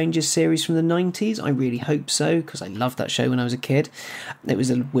Power Rangers series from the 90s. I really hope so, because I loved that show when I was a kid. It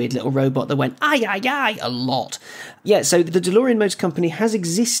was a weird little robot that went, "Aye, aye, aye," a lot. Yeah, so the DeLorean Motor Company has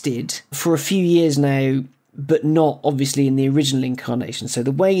existed for a few years now, but not obviously in the original incarnation. So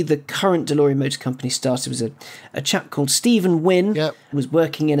the way the current DeLorean Motor Company started was a chap called Stephen Wynn, Yep. who was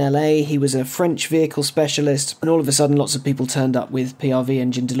working in LA. He was a French vehicle specialist, and all of a sudden lots of people turned up with PRV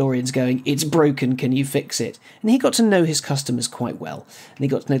engine DeLoreans going, "It's broken, can you fix it?" And he got to know his customers quite well, and he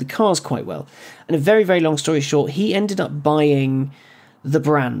got to know the cars quite well. And a very, very long story short, he ended up buying the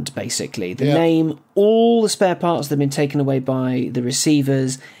brand, basically. The name, all the spare parts that had been taken away by the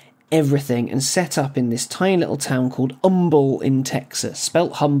receivers, everything, and set up in this tiny little town called Humble in Texas.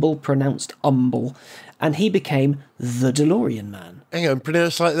 Spelt humble, pronounced umble. And he became the DeLorean man. Hang on,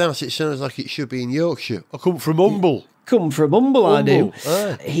 pronounced like that, it sounds like it should be in Yorkshire. I come from Humble. Come from Humble, I do.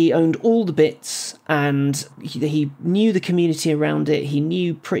 Ah. He owned all the bits, and he knew the community around it. He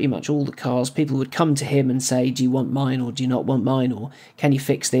knew pretty much all the cars. People would come to him and say, "Do you want mine, or do you not want mine, or can you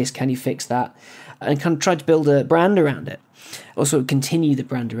fix this, can you fix that?" And kind of tried to build a brand around it. Also continue the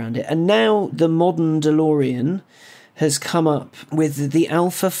brand around it. And now the modern DeLorean has come up with the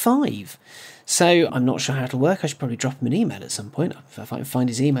Alpha 5. So I'm not sure how it'll work. I should probably drop him an email at some point if I can find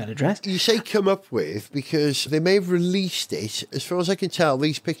his email address. You say come up with because they may have released it. As far as I can tell,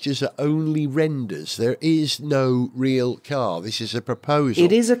 these pictures are only renders. There is no real car. This is a proposal.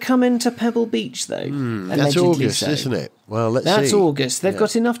 It is a coming to Pebble Beach, though. That's August, isn't it? Well, let's see. That's August. They've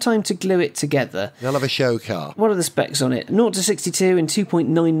got enough time to glue it together. They'll have a show car. What are the specs on it? 0 to 62 in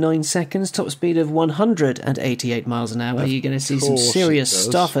 2.99 seconds, top speed of 188 miles an hour. You're going to see some serious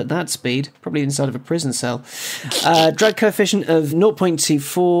stuff at that speed, probably inside of a prison cell. Drag coefficient of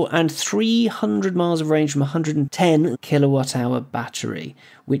 0.24 and 300 miles of range from 110 kilowatt hour battery,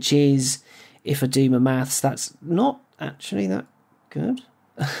 which is, if I do my maths, that's not actually that good.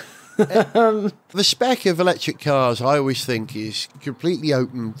 The spec of electric cars, I always think, is completely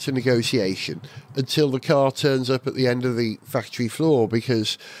open to negotiation until the car turns up at the end of the factory floor,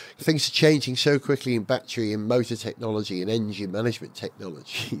 because things are changing so quickly in battery and motor technology and engine management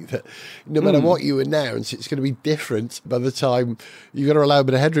technology that no matter what you announce, it's going to be different by the time you've got to allow a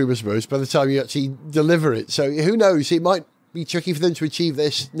bit of headroom, I suppose, by the time you actually deliver it. So who knows, it might be tricky for them to achieve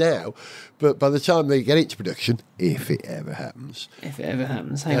this now, but by the time they get into production, if it ever happens. If it ever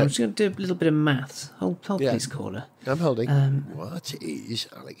happens. Hang on, I'm just going to do a little bit of maths. Hold please, caller. I'm holding. What is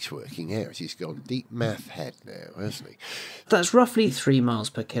Alex working out? He's gone deep math head now, hasn't he? That's roughly 3 miles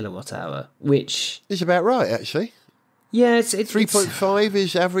per kilowatt hour, which... It's about right, actually. Yeah, it's 3.5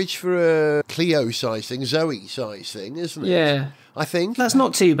 is average for a Clio size thing, Zoe size thing, isn't it? Yeah. I think. That's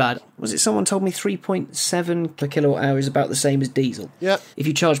not too bad. Was it someone told me 3.7 per kilowatt hour is about the same as diesel? Yeah. If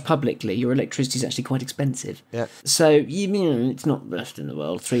you charge publicly, your electricity is actually quite expensive. Yeah. So, you know, it's not the best in the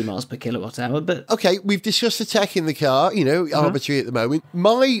world, 3 miles per kilowatt hour, but... Okay, we've discussed the tech in the car, arbitrary at the moment.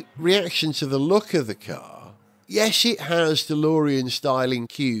 My reaction to the look of the car, yes, it has DeLorean styling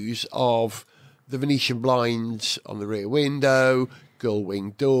cues of the Venetian blinds on the rear window, gull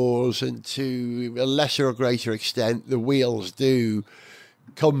wing doors, and to a lesser or greater extent, the wheels do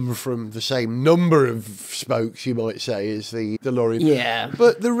come from the same number of spokes, you might say, as the DeLorean. Yeah.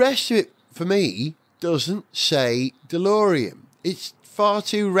 But the rest of it, for me, doesn't say DeLorean. It's far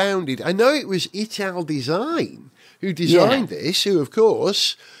too rounded. I know it was Ital Design who designed this, who, of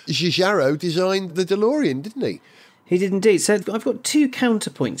course, Giugiaro designed the DeLorean, didn't he? He did indeed. So I've got 2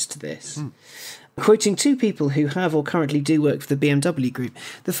 counterpoints to this. Quoting 2 people who have or currently do work for the BMW group.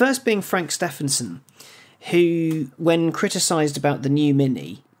 The first being Frank Stephenson, who, when criticised about the new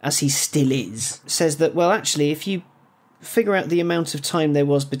Mini, as he still is, says that, well, actually, if you figure out the amount of time there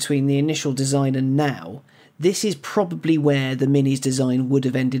was between the initial design and now, this is probably where the Mini's design would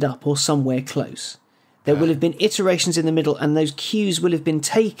have ended up, or somewhere close. There will have been iterations in the middle, and those cues will have been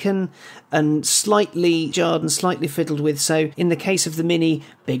taken and slightly jarred and slightly fiddled with. So in the case of the Mini,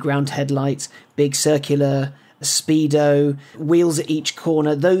 big round headlights, big circular speedo, wheels at each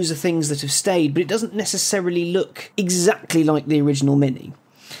corner, those are things that have stayed, but it doesn't necessarily look exactly like the original Mini.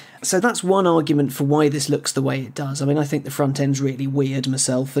 So that's one argument for why this looks the way it does. I mean, I think the front end's really weird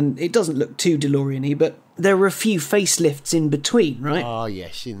myself, and it doesn't look too DeLorean-y, but there are a few facelifts in between, right? Ah,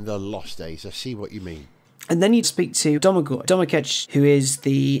 yes, in the Lost days. I see what you mean. And then you'd speak to Domagoj, who is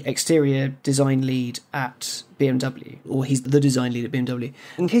the exterior design lead at BMW, or he's the design lead at BMW.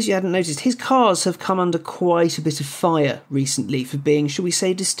 In case you hadn't noticed, his cars have come under quite a bit of fire recently for being, shall we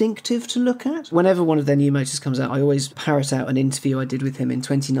say, distinctive to look at. Whenever one of their new motors comes out, I always parrot out an interview I did with him in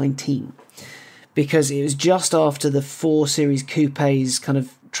 2019, because it was just after the 4 Series Coupe's kind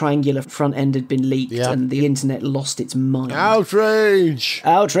of triangular front end had been leaked and the internet lost its mind. Outrage!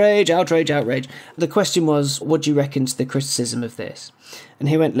 Outrage, outrage, outrage. The question was, what do you reckon to the criticism of this? And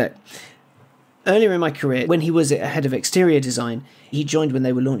he went, look, earlier in my career, when he was head of exterior design, he joined when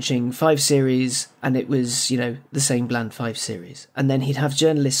they were launching 5 Series, and it was, the same bland 5 Series. And then he'd have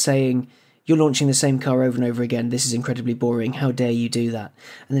journalists saying, you're launching the same car over and over again. This is incredibly boring. How dare you do that?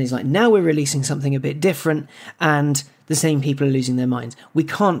 And then he's like, now we're releasing something a bit different, and the same people are losing their minds. We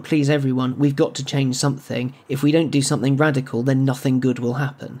can't please everyone. We've got to change something. If we don't do something radical, then nothing good will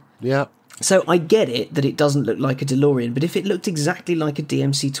happen. Yeah. So I get it that it doesn't look like a DeLorean, but if it looked exactly like a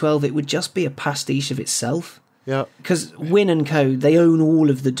DMC-12, it would just be a pastiche of itself. Yeah. Because Win and Co., they own all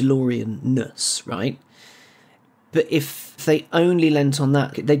of the DeLorean-ness, right? But if they only lent on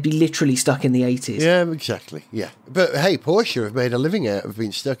that, they'd be literally stuck in the 80s. Yeah, exactly. Yeah. But hey, Porsche have made a living out of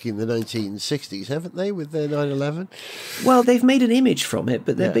being stuck in the 1960s, haven't they, with their 911? Well, they've made an image from it,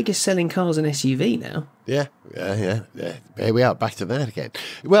 but their biggest selling car's an SUV now. Yeah. Here we are, back to that again.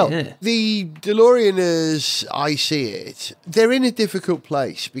 Well, the DeLorean, as I see it, they're in a difficult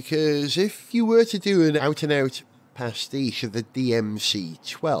place, because if you were to do an out-and-out pastiche of the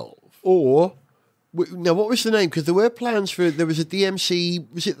DMC-12, or... Now, what was the name? Because there were plans for... There was a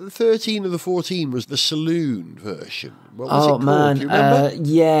DMC... Was it the 13 or the 14 was the saloon version? What was it called? Man. Do you remember?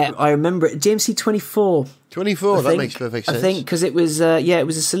 Yeah, I remember it. DMC 24. 24, that makes perfect sense. I think, because it was... it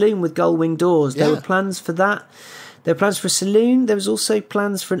was a saloon with gull-wing doors. There were plans for that. There were plans for a saloon. There was also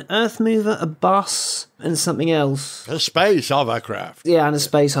plans for an earth mover, a bus, and something else. A space hovercraft. Yeah, and a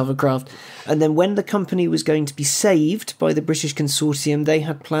space hovercraft. And then when the company was going to be saved by the British consortium, they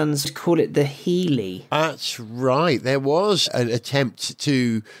had plans to call it the Healy. That's right. There was an attempt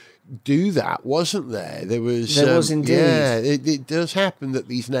to do that, wasn't there? There was indeed. Yeah, it does happen that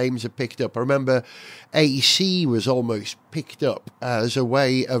these names are picked up. I remember AC was almost picked up as a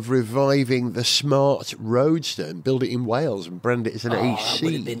way of reviving the smart Roadster and build it in Wales and brand it as an AC. It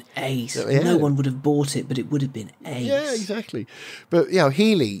would have been ace. No one would have bought it, but it would have been ace. Yeah, exactly. But,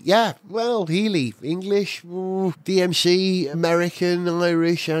 Healy, Healy, English, DMC, American,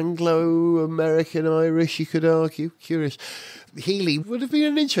 Irish, Anglo-American, Irish, you could argue. Curious. Healy would have been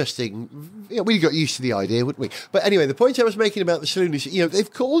an interesting... we got used to the idea, wouldn't we? But anyway, the point I was making about the saloon is,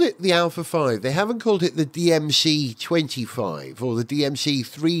 they've called it the Alpha 5. They haven't called it the DMC 25 or the DMC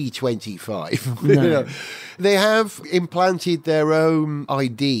 325. No. They have implanted their own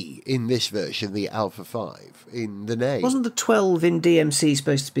ID in this version, the Alpha 5, in the name. Wasn't the 12 in DMC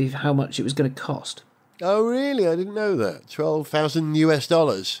supposed to be how much it was going to cost? Oh, really? I didn't know that. $12,000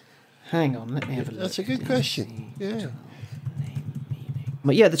 US. Hang on, let me have a look. That's a good question. Yeah.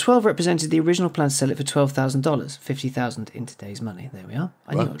 But the 12 represented the original plan to sell it for $12,000, $50,000 in today's money. There we are.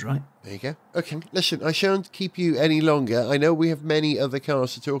 I knew I was right. There you go. Okay, listen, I shan't keep you any longer. I know we have many other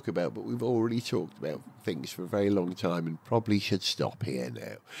cars to talk about, but we've already talked about things for a very long time and probably should stop here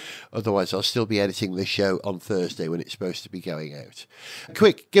now. Otherwise, I'll still be editing the show on Thursday when it's supposed to be going out.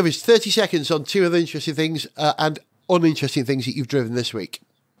 Quick, give us 30 seconds on 2 other interesting things and uninteresting things that you've driven this week.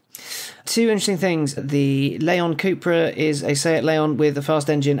 2 interesting things. The Leon Cupra is a Seat Leon with a fast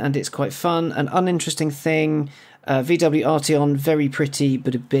engine, and it's quite fun. An uninteresting thing, VW Arteon, very pretty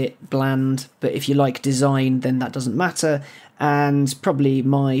but a bit bland. But if you like design, then that doesn't matter. And probably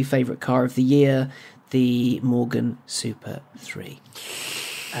my favourite car of the year, the Morgan Super 3.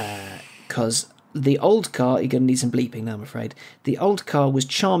 Because the old car, you're going to need some bleeping now, I'm afraid. The old car was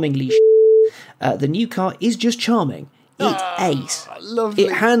charmingly the new car is just charming. It's ace. Lovely.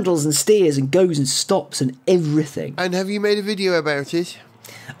 It handles and steers and goes and stops and everything. And have you made a video about it?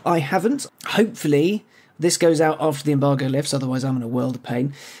 I haven't. Hopefully, this goes out after the embargo lifts, otherwise I'm in a world of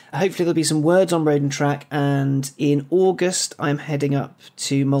pain. Hopefully there'll be some words on Road and Track, and in August I'm heading up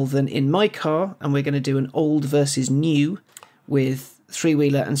to Malvern in my car, and we're going to do an old versus new with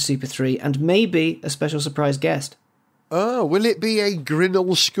three-wheeler and Super 3, and maybe a special surprise guest. Oh, will it be a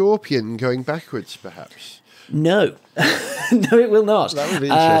Grinnell Scorpion going backwards, perhaps? No. No, it will not. That would be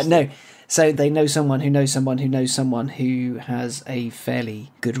interesting. No. So they know someone who knows someone who knows someone who has a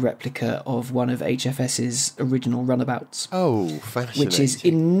fairly good replica of one of HFS's original runabouts. Oh, fascinating. Which is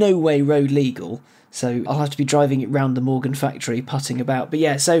in no way road legal. So I'll have to be driving it round the Morgan factory, putting about. But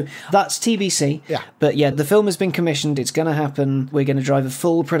yeah, so that's TBC. Yeah. But yeah, the film has been commissioned. It's going to happen. We're going to drive a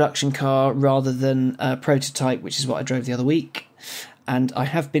full production car rather than a prototype, which is what I drove the other week. And I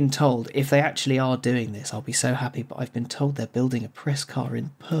have been told, if they actually are doing this, I'll be so happy, but I've been told they're building a press car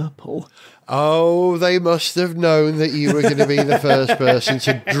in purple. Oh, they must have known that you were going to be the first person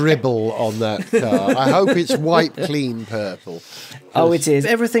to dribble on that car. I hope it's white, clean purple. Oh, it is.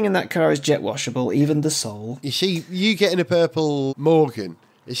 Everything in that car is jet washable, even the sole. You see, you getting a purple Morgan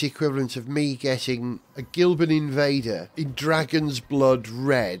is the equivalent of me getting a Gilbert Invader in Dragon's Blood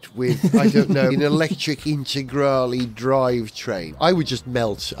red with, I don't know, an electric integrale drivetrain. I would just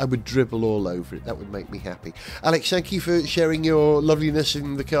melt. I would dribble all over it. That would make me happy. Alex, thank you for sharing your loveliness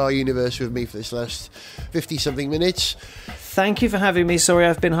in the car universe with me for this last 50-something minutes. Thank you for having me. Sorry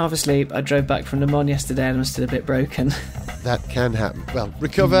I've been half asleep. I drove back from Le Mans yesterday and I'm still a bit broken. That can happen. Well,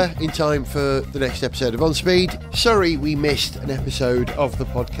 recover in time for the next episode of On Speed. Sorry we missed an episode of the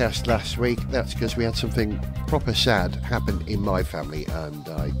podcast last week. That's because we had something proper sad happen in my family and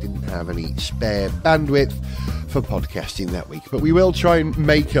I didn't have any spare bandwidth for podcasting that week. But we will try and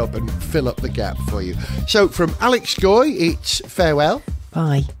make up and fill up the gap for you. So from Alex Goy, it's farewell.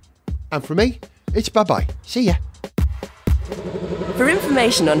 Bye. And from me, it's bye-bye. See ya. For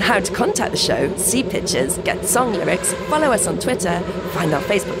information on how to contact the show, see pictures, get song lyrics, follow us on Twitter, find our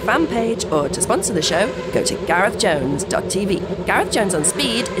Facebook fan page, or to sponsor the show, go to garethjones.tv. Gareth Jones on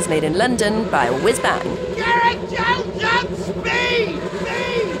Speed is made in London by Whiz Bang. Gareth Jones